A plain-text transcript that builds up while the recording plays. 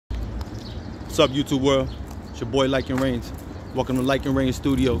up, YouTube world? It's your boy Like and Reigns. Welcome to Like and Reigns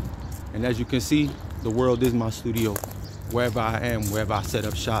Studio. And as you can see, the world is my studio. Wherever I am, wherever I set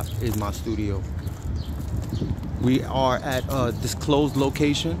up shop is my studio. We are at this closed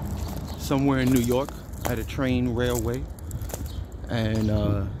location somewhere in New York at a train railway. And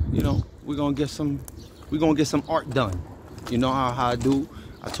you know, we're gonna get some art done. You know how I do.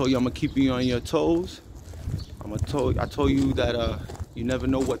 I told you I'm gonna keep you on your toes. I told you that you never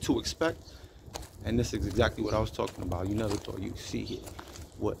know what to expect, and this is exactly what I was talking about. You never thought you'd see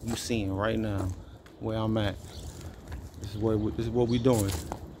what you seeing right now, where I'm at. This is what we doing.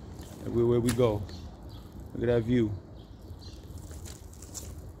 Everywhere we go. Look at that view.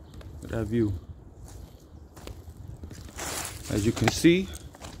 Look at that view. As you can see,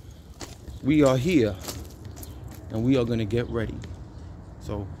 we are here, and we are gonna get ready.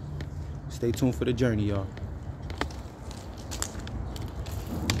 So stay tuned for the journey, y'all.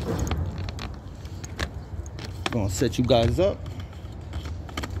 Gonna set you guys up.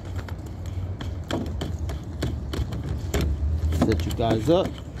 Set you guys up.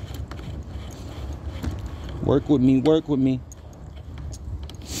 Work with me, work with me.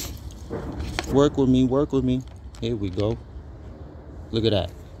 Work with me, work with me. Here we go. Look at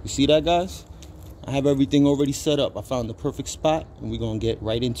that. You see that, guys? I have everything already set up. I found the perfect spot, and we're gonna get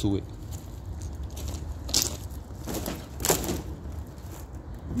right into it.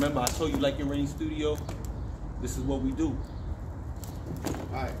 Remember, I told you Like and Reigns Studio. This is what we do.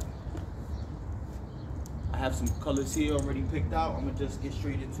 Alright. I have some colors here already picked out. I'm gonna just get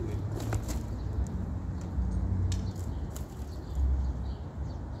straight into it.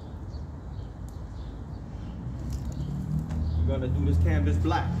 We're gonna do this canvas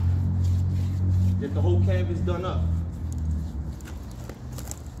black. Get the whole canvas done up.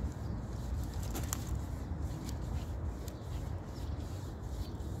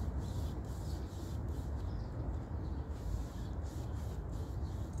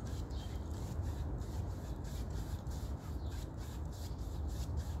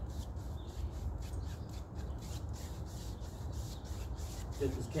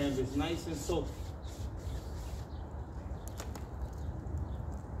 Get this canvas nice and soft.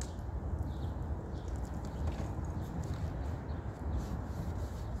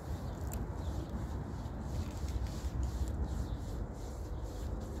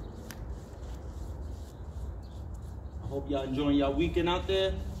 I hope y'all enjoying y'all weekend out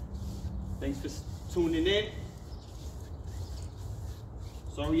there. Thanks for tuning in.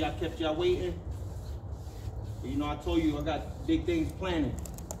 Sorry I kept y'all waiting. But you know, I told you I got big things planning.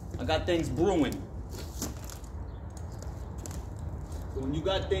 I got things brewing. So when you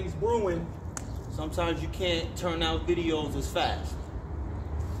got things brewing, sometimes you can't turn out videos as fast.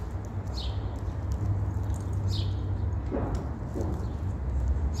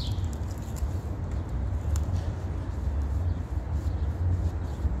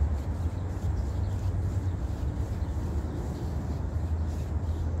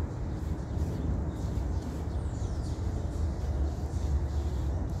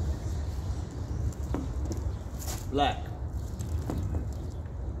 Black.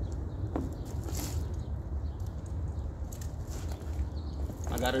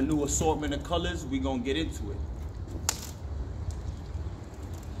 I got a new assortment of colors. We're gonna get into it.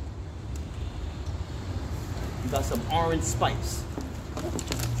 We got some orange spice.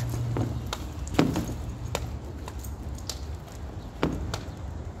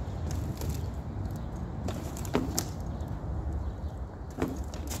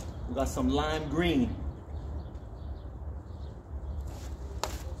 We got some lime green.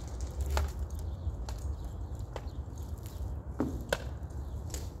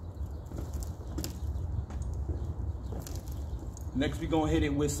 Next, we're gonna hit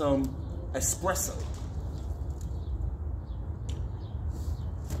it with some espresso.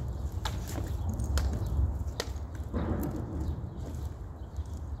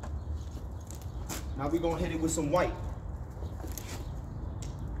 Now we're gonna hit it with some white.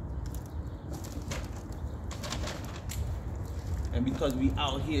 And because we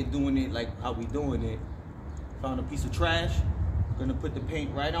out here doing it like how we doing it, found a piece of trash, gonna put the paint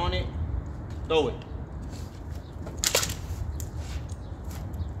right on it, throw it.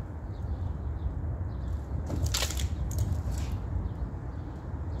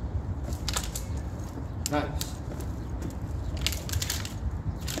 Nice.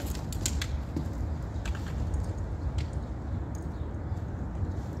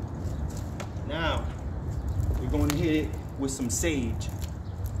 Now, we're going to hit it with some sage.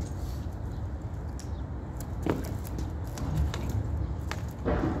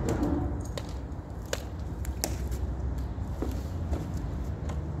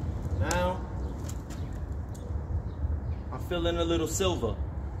 Now, feeling a little silver.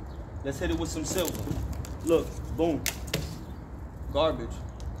 Let's hit it with some silver. Look, boom. Garbage.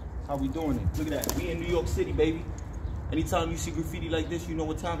 How we doing it? Look at that. We in New York City, baby. Anytime you see graffiti like this, you know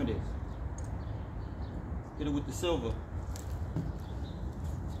what time it is. Hit it with the silver.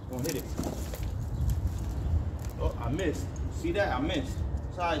 Gonna hit it. Oh, I missed. See that? I missed.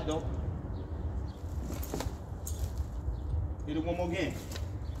 It's alright though. Hit it one more again.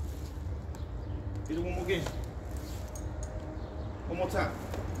 Hit it one more again. One more time.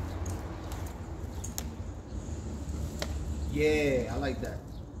 Yeah, I like that.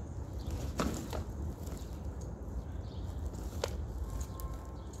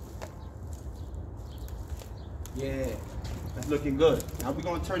 Yeah, that's looking good. Now we're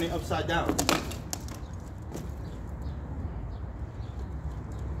gonna turn it upside down.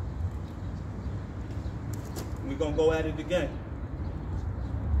 We're gonna go at it again.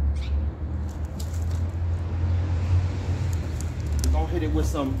 We're gonna hit it with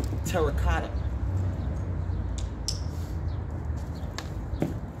some terracotta.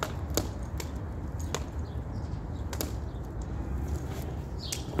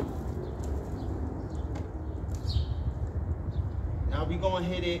 Now we're gonna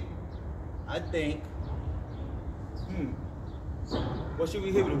hit it, I think, what should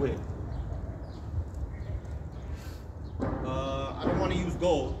we hit it with? I don't want to use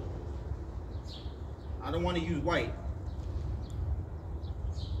gold. I don't want to use white.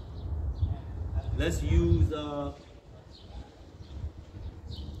 Let's use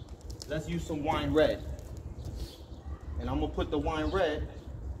some wine red. And I'm gonna put the wine red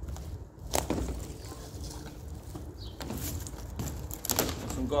in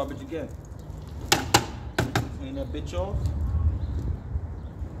some garbage again. Clean that bitch off.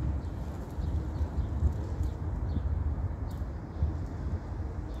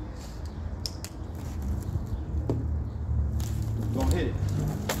 Gonna hit it.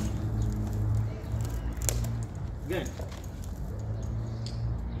 Again.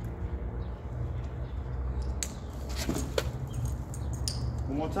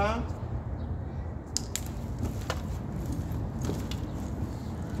 One more time.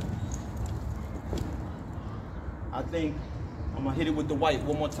 I think I'm gonna hit it with the white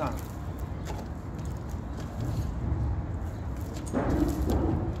one more time.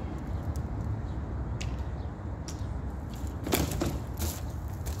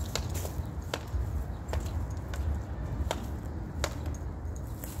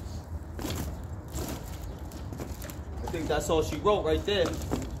 I think that's all she wrote right there.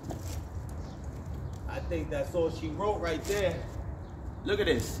 I think that's all she wrote right there. Look at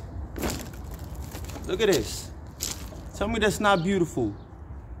this. Look at this. Tell me that's not beautiful.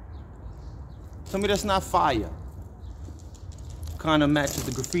 Tell me that's not fire. Kind of matches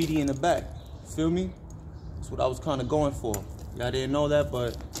the graffiti in the back. Feel me? That's what I was kind of going for. Y'all didn't know that,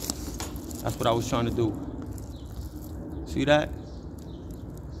 but that's what I was trying to do. See that?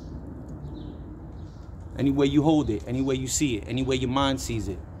 Any way you hold it, any way you see it, any way your mind sees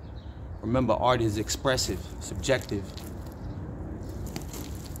it. Remember, art is expressive, subjective.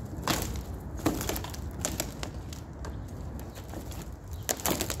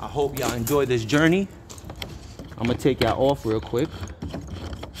 I hope y'all enjoy this journey. I'm gonna take y'all off real quick.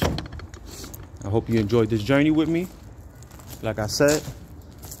 I hope you enjoyed this journey with me. Like I said,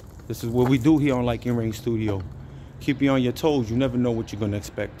 this is what we do here on Liking Range Studio. Keep you on your toes. You never know what you're gonna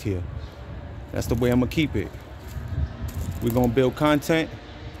expect here. That's the way I'm gonna keep it. We're gonna build content.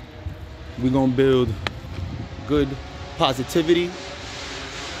 We're gonna build good positivity.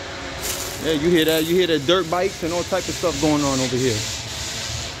 Yeah, you hear that? You hear the dirt bikes and all type of stuff going on over here.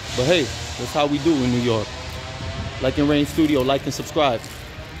 But hey, that's how we do in New York. Liking Range Studio, like and subscribe.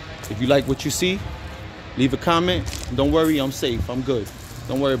 If you like what you see, leave a comment. Don't worry, I'm safe, I'm good.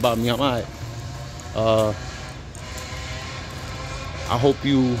 Don't worry about me, I'm all right. I hope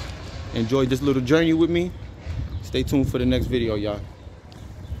you enjoyed this little journey with me. Stay tuned for the next video, y'all.